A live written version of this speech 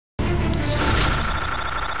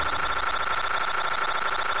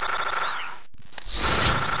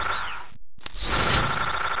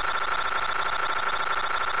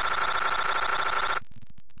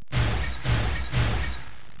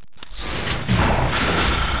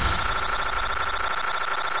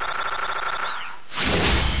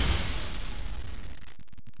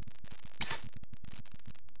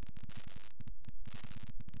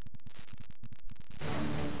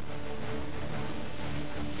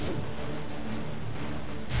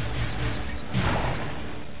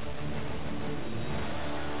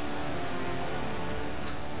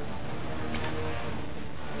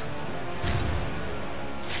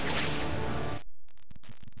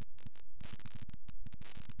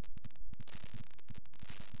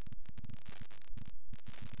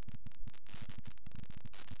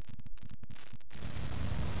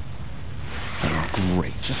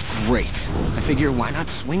figure, why not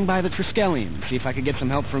swing by the Triskelion and see if I could get some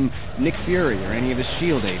help from Nick Fury or any of his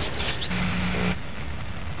S.H.I.E.L.D. agents.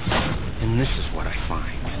 And this is what I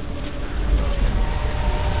find.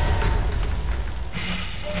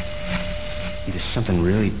 Either something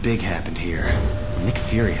really big happened here, or Nick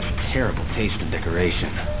Fury has terrible taste in decoration.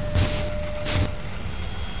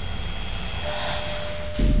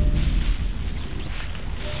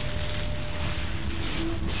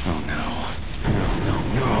 Oh no.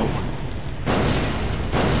 No.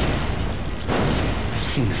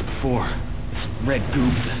 I've seen this before. This red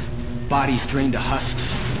goop, the bodies drained to husks.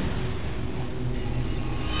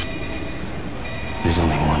 There's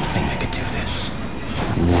only one thing that could do this.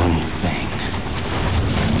 One thing.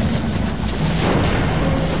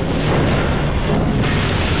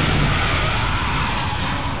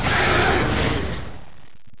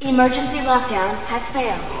 Emergency lockdown has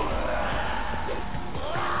failed.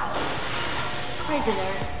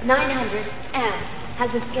 Prisoner 900M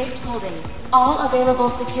has escaped holding all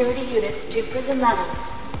available security units to prison level.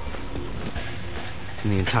 In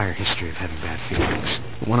the entire history of having bad feelings,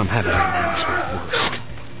 the one I'm having right now is the worst.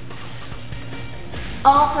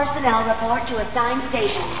 All personnel report to assigned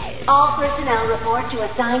stations. All personnel report to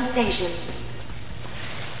assigned stations.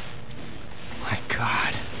 My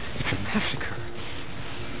God, it's a massacre.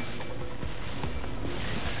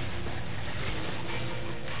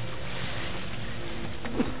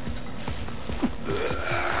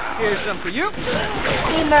 Here's some for you.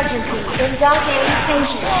 Emergency in Dock 8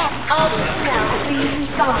 station. All personnel please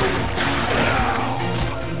respond.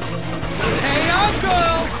 Hey,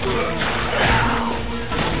 Uncle!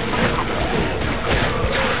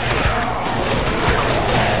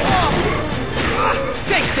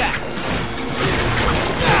 Take that!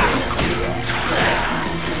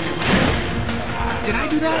 Did I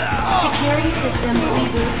do that? Security system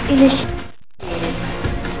reboot initiated.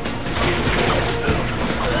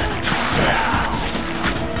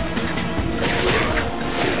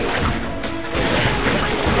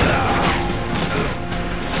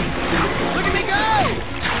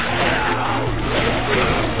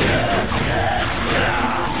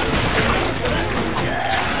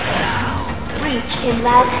 In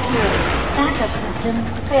lab security, backup system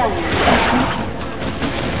failure.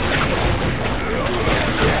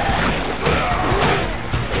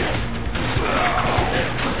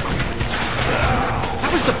 That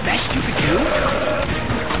was the best you could do?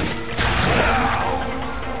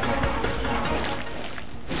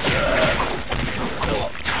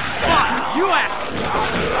 Fuck, you asked!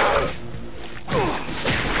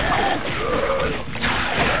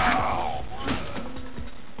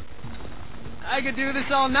 I could do this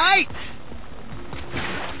all night!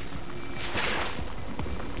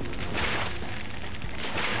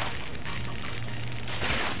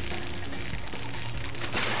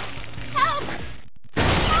 Help!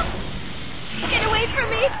 Help! Get away from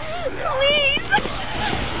me! Please!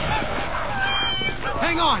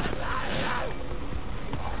 Hang on!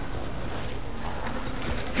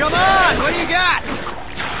 Come on! What do you got?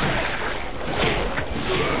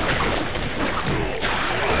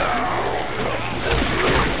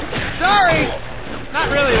 Sorry! Not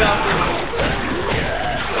really, though.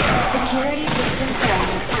 Security system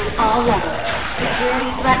failure on all levels. Security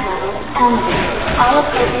threat level elevated. All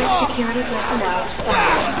appropriate security personnel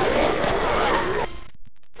fired.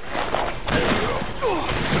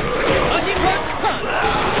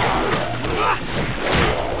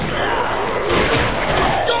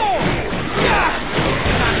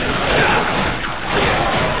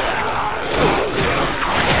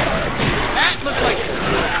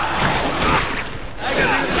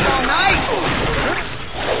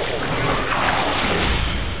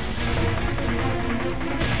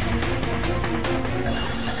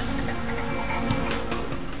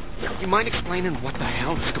 Mind explaining what the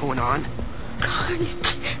hell is going on? Carnage.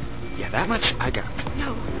 Yeah, that much I got.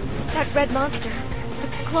 No, that red monster.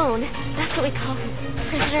 The clone. That's what we call him.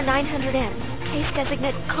 Prisoner 900M. Case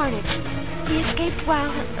designate Carnage. He escaped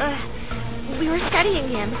while, we were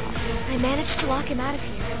studying him. I managed to lock him out of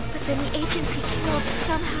here, but then the agents he killed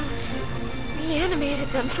somehow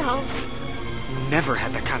reanimated themselves. Never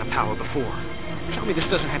had that kind of power before. Tell me this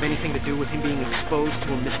doesn't have anything to do with him being exposed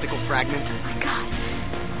to a mystical fragment? My God.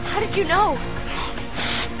 How did you know?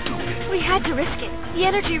 Stupid. We had to risk it. The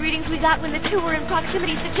energy readings we got when the two were in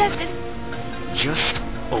proximity suggested. Just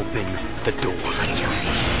open the door.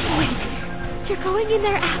 Wait. You're going in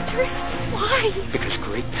there after us? Why? Because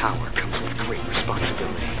great power comes with great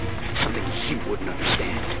responsibility. Something you wouldn't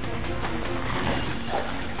understand.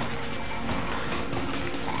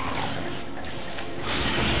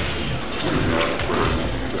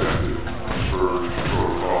 Surge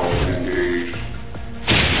protocol engaged.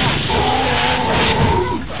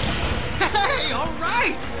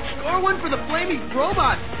 Or one for the flaming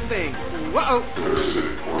robot thing. Whoa.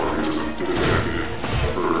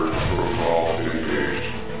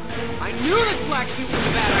 I knew this black suit was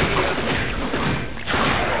a bad idea.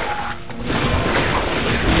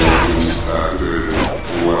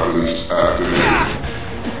 Weapons activated.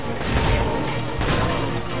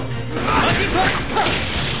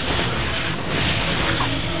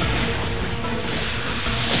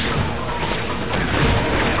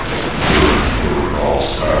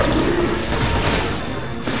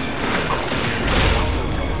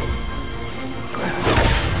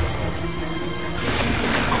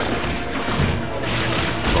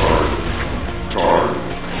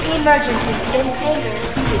 Emergency in Hangar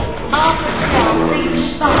C. All personnel, please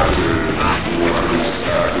respond.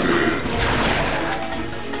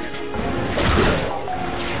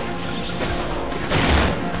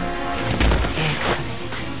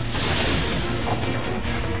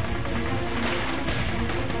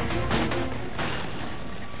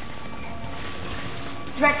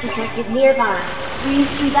 Threat detected nearby.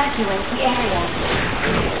 Please evacuate the area.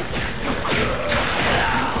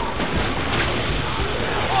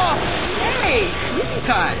 Hey, easy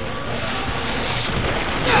time.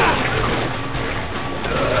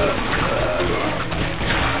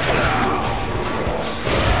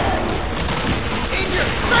 In your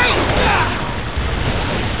face!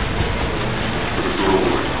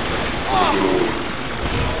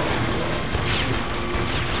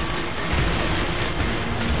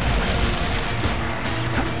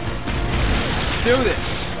 Do this.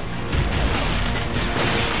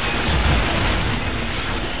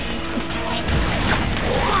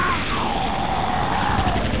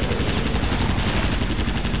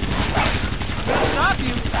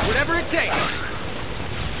 Whatever it takes.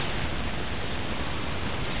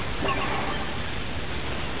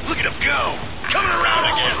 Look at him go! Coming around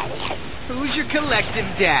again! Who's your collective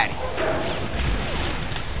daddy?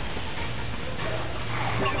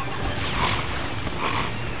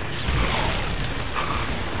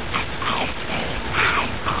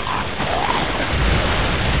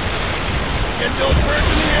 Get those birds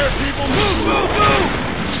in the air, people! Move, move, move!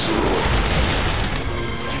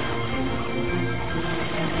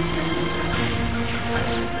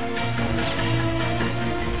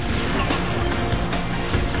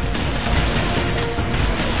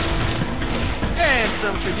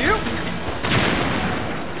 Some for you.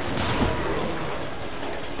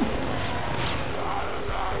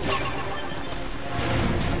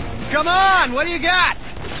 Come on, what do you got?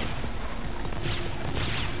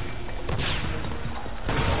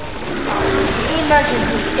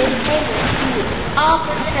 Emergency in Hangar C. All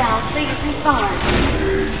personnel, please respond.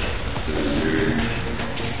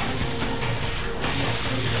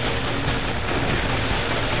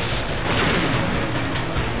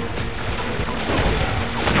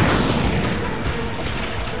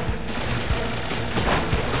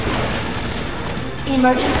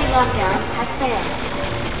 Emergency lockdown has failed.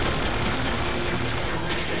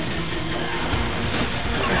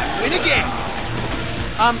 Win again.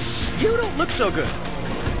 You don't look so good.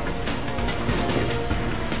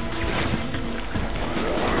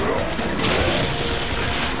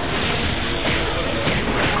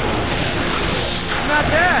 Not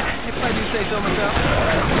bad, if I do say so myself.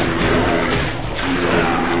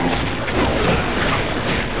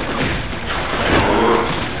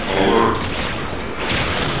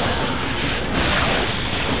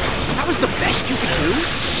 The best you could do?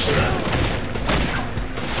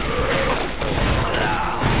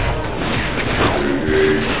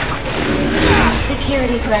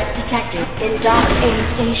 Security threat detected in Dock A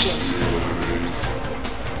station.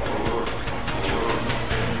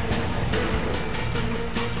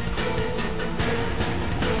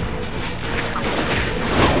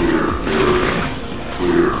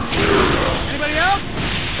 Anybody else?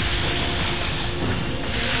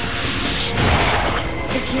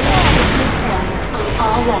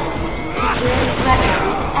 All levels. Security threat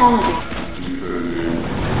level elevated.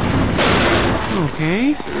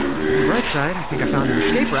 Okay. On the bright side, I think I found an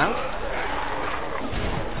escape route.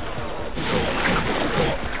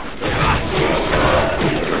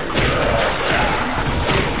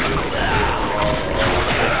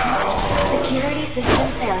 Security system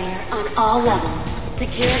failure on all levels.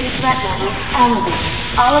 Security threat level elevated.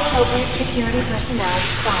 All appropriate security personnel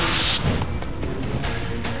respond.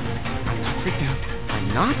 Freaked out. I'm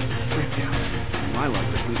not freaked out. My luck,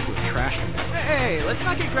 this leads to a trash. Hey, let's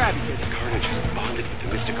not get grabby, kids. Carnage is bonded with the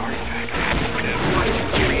mystic artifact.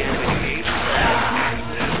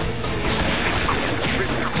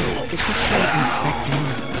 Is this thing infecting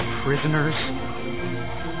prisoners?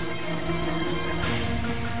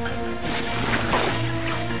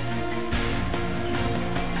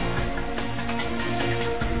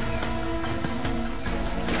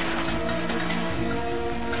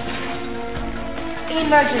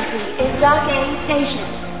 Emergency in Dock A Station.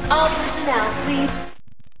 All personnel, please.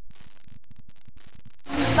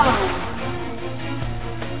 Respond.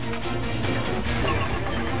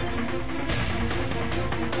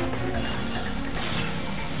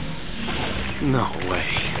 No way.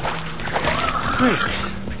 Great.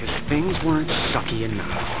 Because things weren't sucky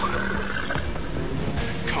enough.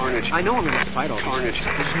 Carnage. I know I'm going to fight all Carnage. these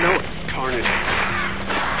things. Just know it. Carnage.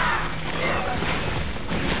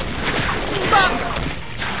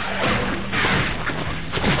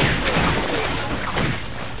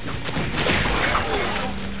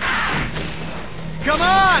 Come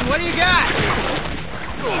on, what do you got?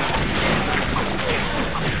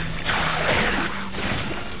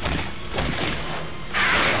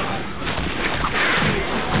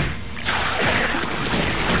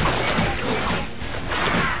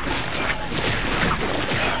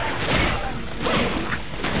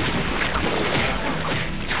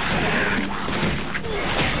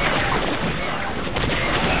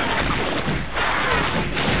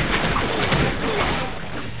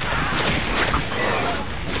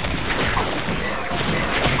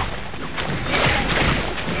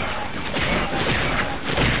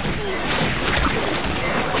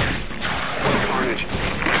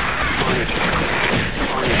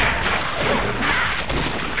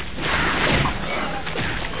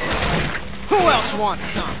 Who else wants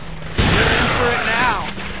some? You're in for it now.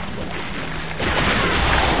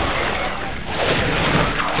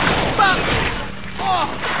 Bop! Oh!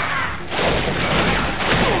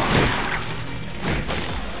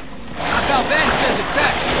 That's how Ben says it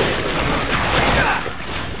best.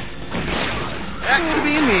 That could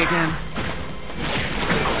be me again.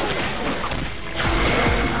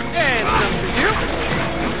 And some for you.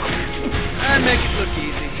 That makes it look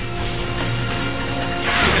easy.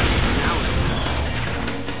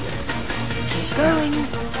 Going.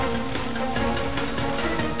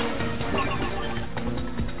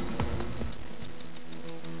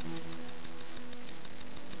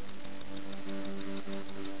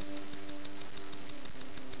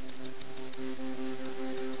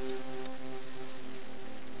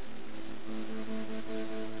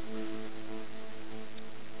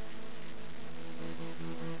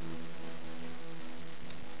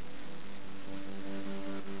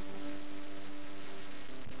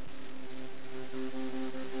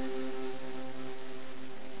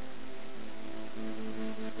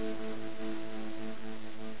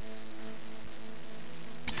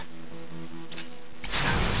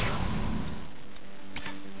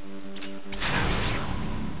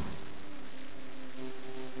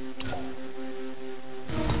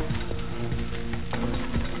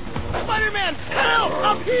 Spider-Man, help!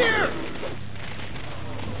 Up here!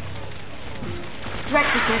 Threat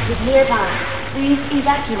detected nearby. Please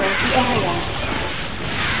evacuate the area.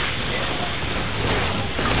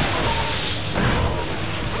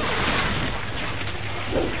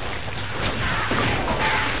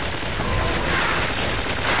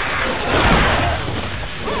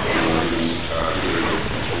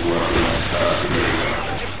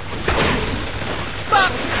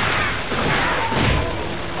 Stop!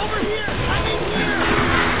 Over here! I'm in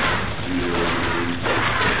here!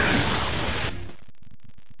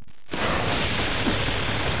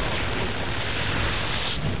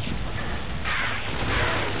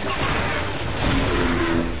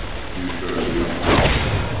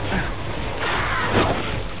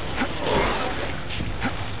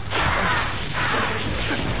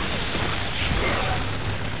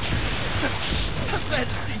 Glad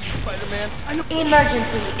to see you, Spider-Man. I know.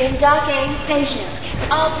 Emergency in Dock A Station.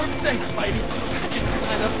 All Thanks, Spidey. I didn't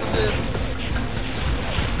sign up for this.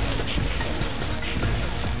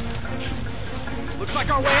 Looks like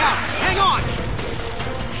our way out. Hang on!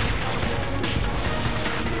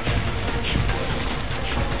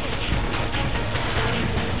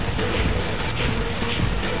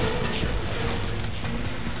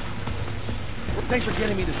 Thanks for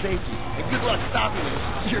getting me to safety. And good luck stopping me.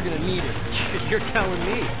 You're gonna need it. You're telling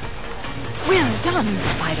me. Well done,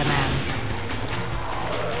 Spider-Man.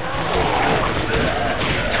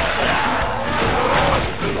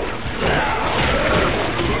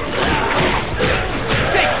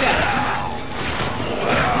 Take that!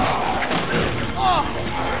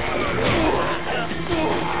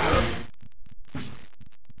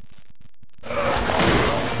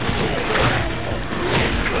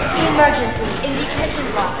 emergency in detention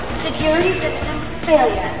block. Security system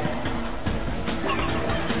failure.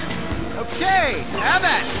 Okay, have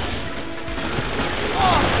at it.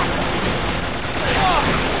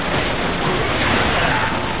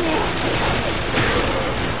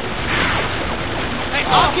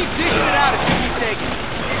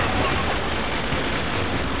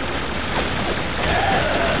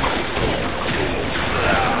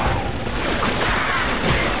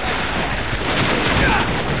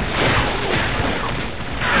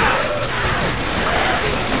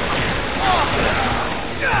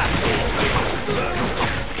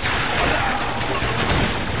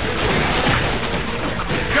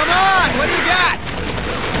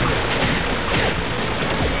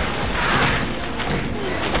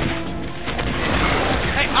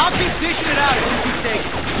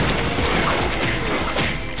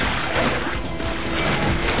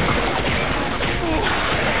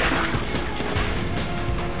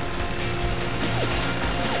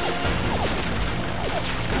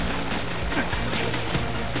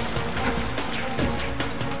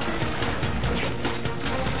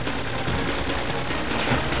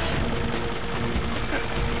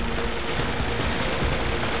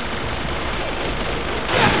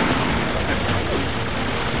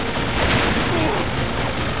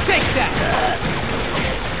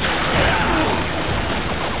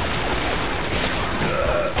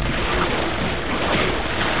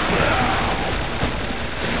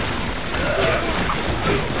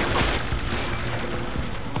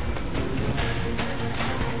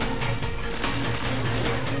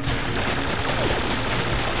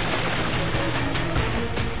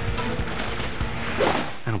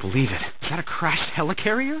 don't believe it. Is that a crashed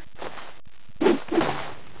helicarrier? No!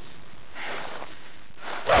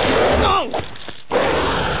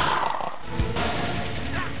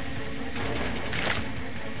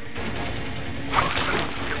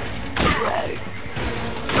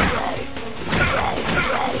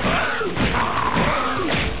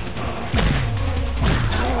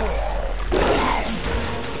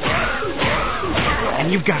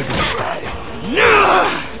 And you've got to be stopped. I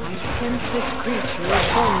sense this creature is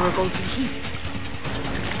vulnerable to heat.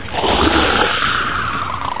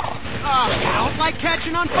 Oh, you don't like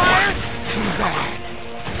catching on fire? Too bad.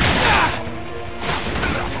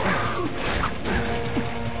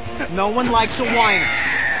 No one likes a whiner.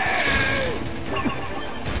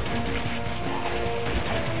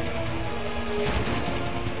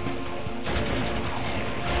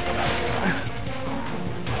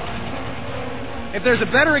 If there's a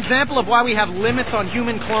better example of why we have limits on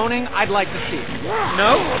human cloning, I'd like to see it.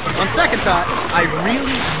 No? On second thought, I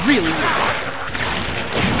really would.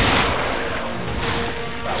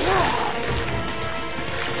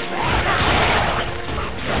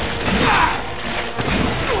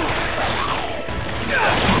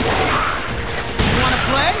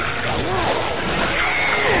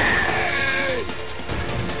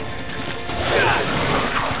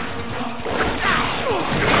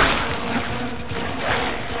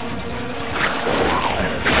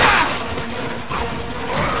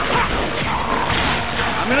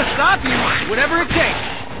 Whatever it takes.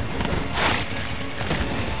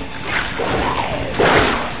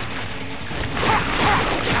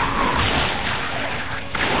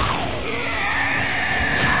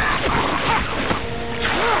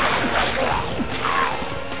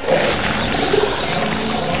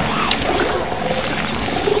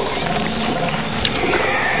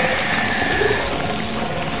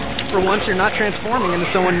 For once, you're not transforming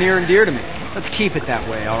into someone near and dear to me. Let's keep it that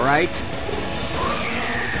way, all right?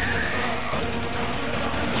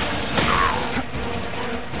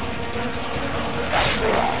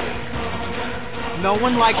 No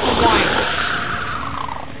one likes a whiner.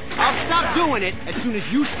 I'll stop doing it as soon as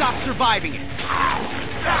you stop surviving it.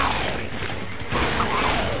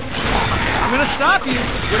 I'm gonna stop you,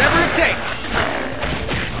 whatever it takes.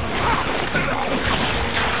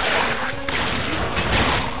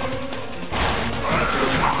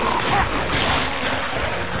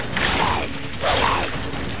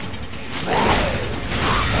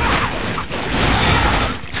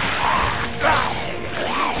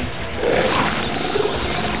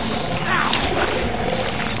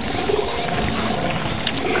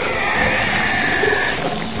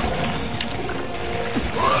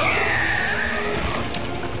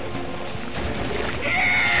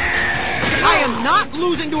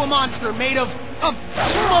 Losing to a monster made of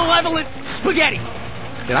malevolent spaghetti.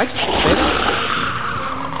 Did I say that?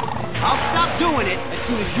 I'll stop doing it as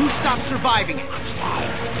soon as you stop surviving it.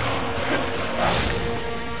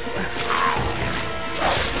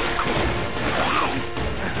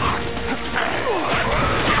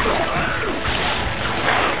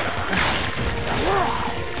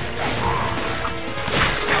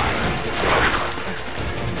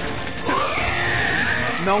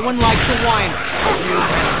 No one likes a whiner. You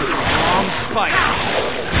have the wrong spike.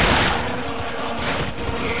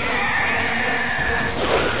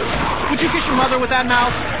 Would you kiss your mother with that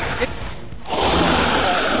mouth?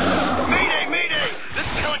 Mayday, mayday! This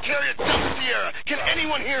is helicarrier Delta Sierra. Can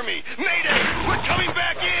anyone hear me? Mayday! We're coming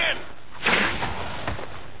back in!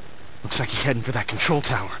 Looks like he's heading for that control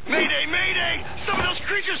tower. Mayday, mayday! Some of those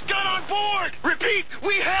creatures got on board! Repeat,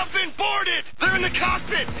 we have been boarded! They're in the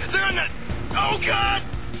cockpit! They're in the... Oh, God!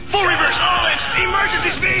 Full reverse, all ends,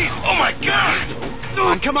 emergency speed! Oh, my God!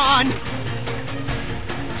 Come on!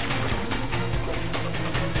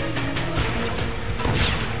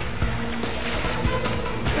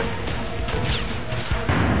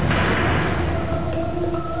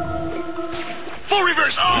 Full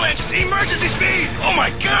reverse, all ends, emergency speed! Oh, my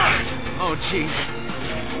God! Oh, jeez.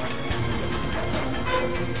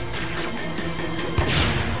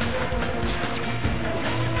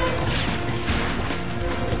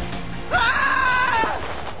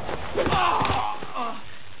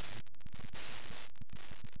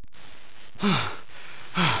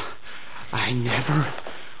 I never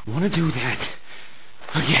want to do that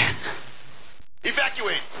again.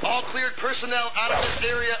 Evacuate. All cleared personnel out of this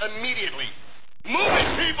area immediately. Move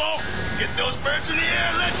it, people! Get those birds in the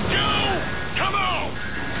air. Let's go! Come on!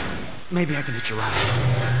 Maybe I can hitch a ride.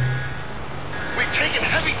 We've taken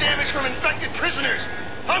heavy damage from infected prisoners.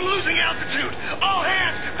 I'm losing altitude. All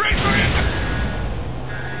hands, brace for it!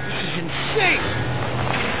 This is insane!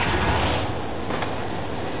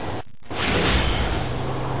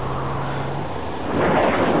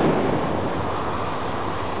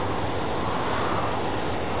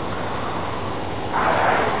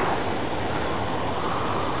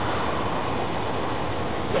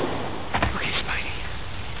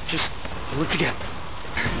 pull it together.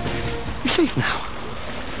 You're safe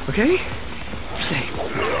now. Okay? You're safe.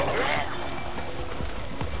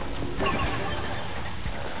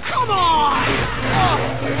 Come on!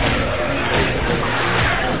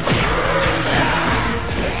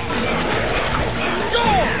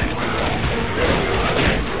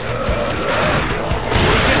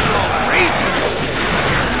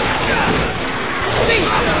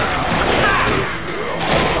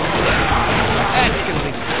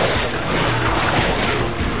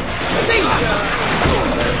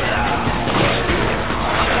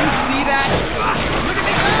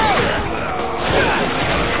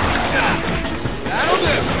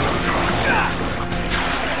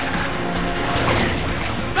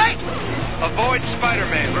 Avoid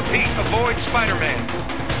Spider-Man. Repeat, avoid Spider-Man.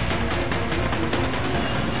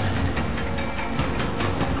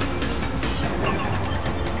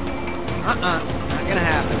 Not gonna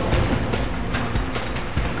happen.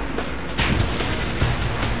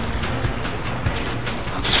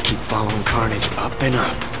 I'll just keep following Carnage up and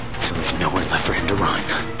up till there's nowhere left for him to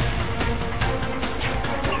run.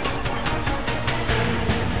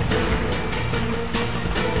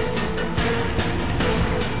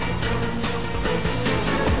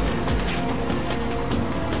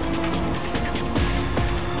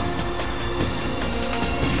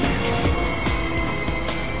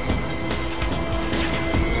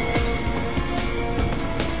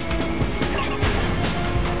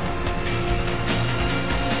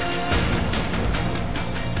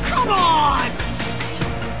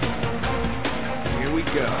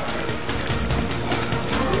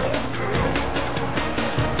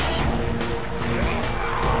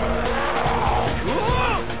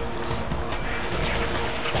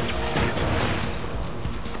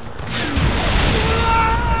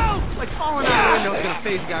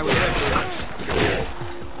 Guy with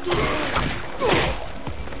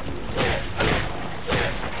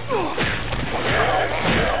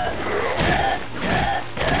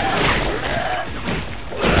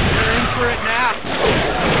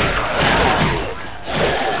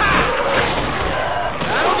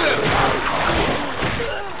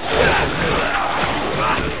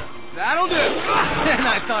That'll do. And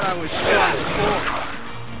I thought I was shot before.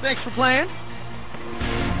 Thanks for playing.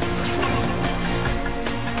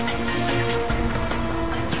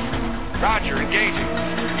 Roger, engaging.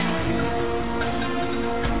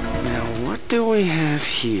 Now, what do we have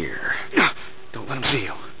here? Don't let him see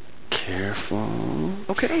you. Careful.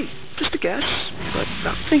 Okay, just a guess, but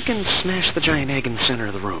I'm thinking smash the giant egg in the center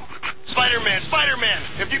of the room. Spider-Man,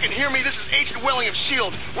 Spider-Man! If you can hear me, this is Agent Welling of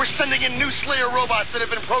S.H.I.E.L.D. We're sending in new Slayer robots that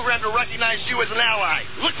have been programmed to recognize you as an ally.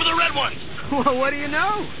 Look for the red ones! Well, what do you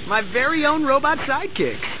know? My very own robot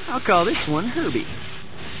sidekick. I'll call this one Herbie.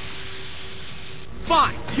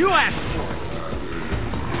 Fine, you asked for it.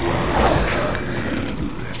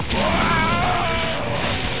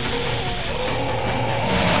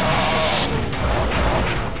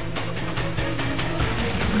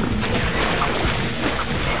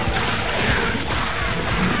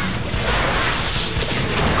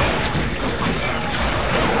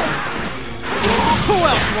 Who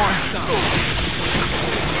else wants some?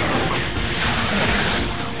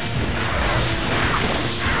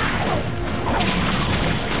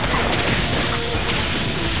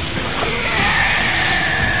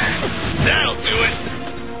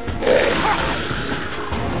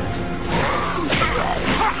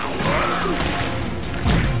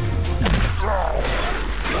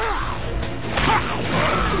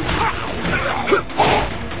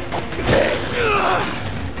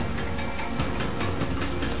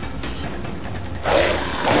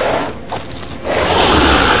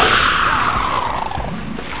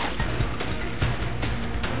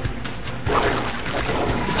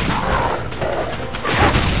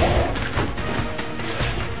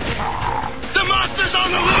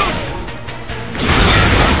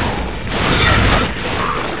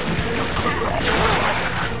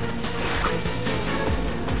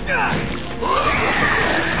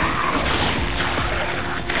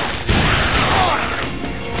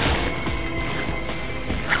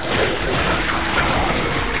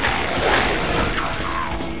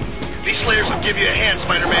 Give you a hand,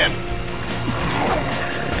 Spider-Man.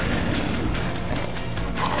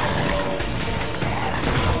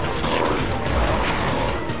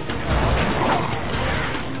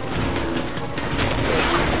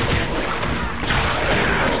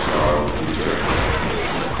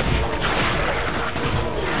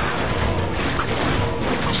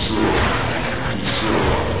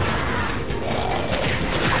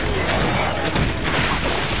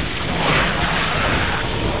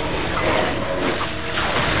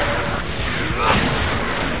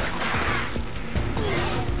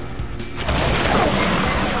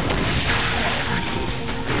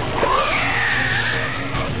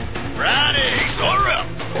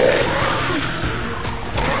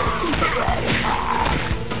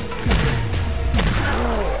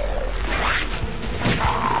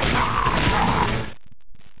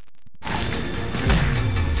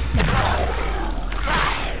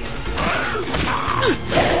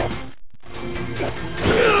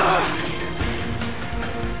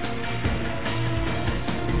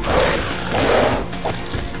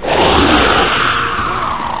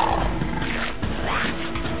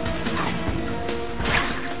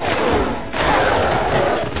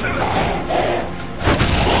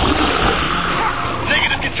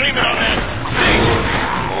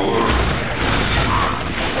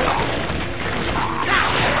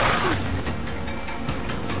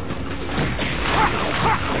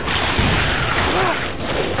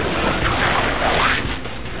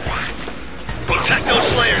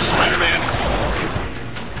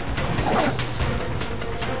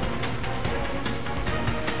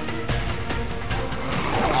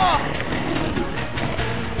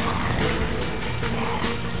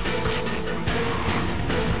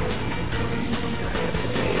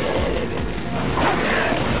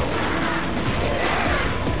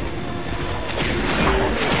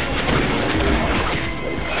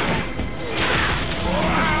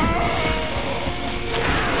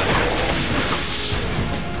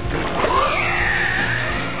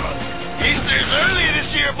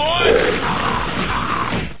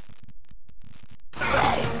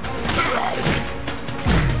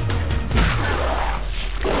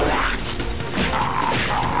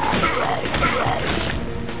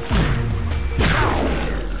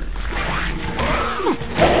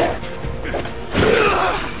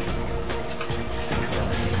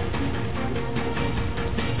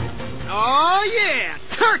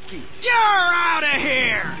 turkey! You're out of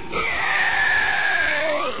here!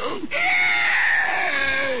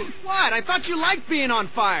 What? I thought you liked being on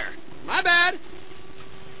fire. My bad.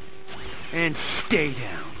 And stay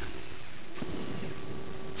down.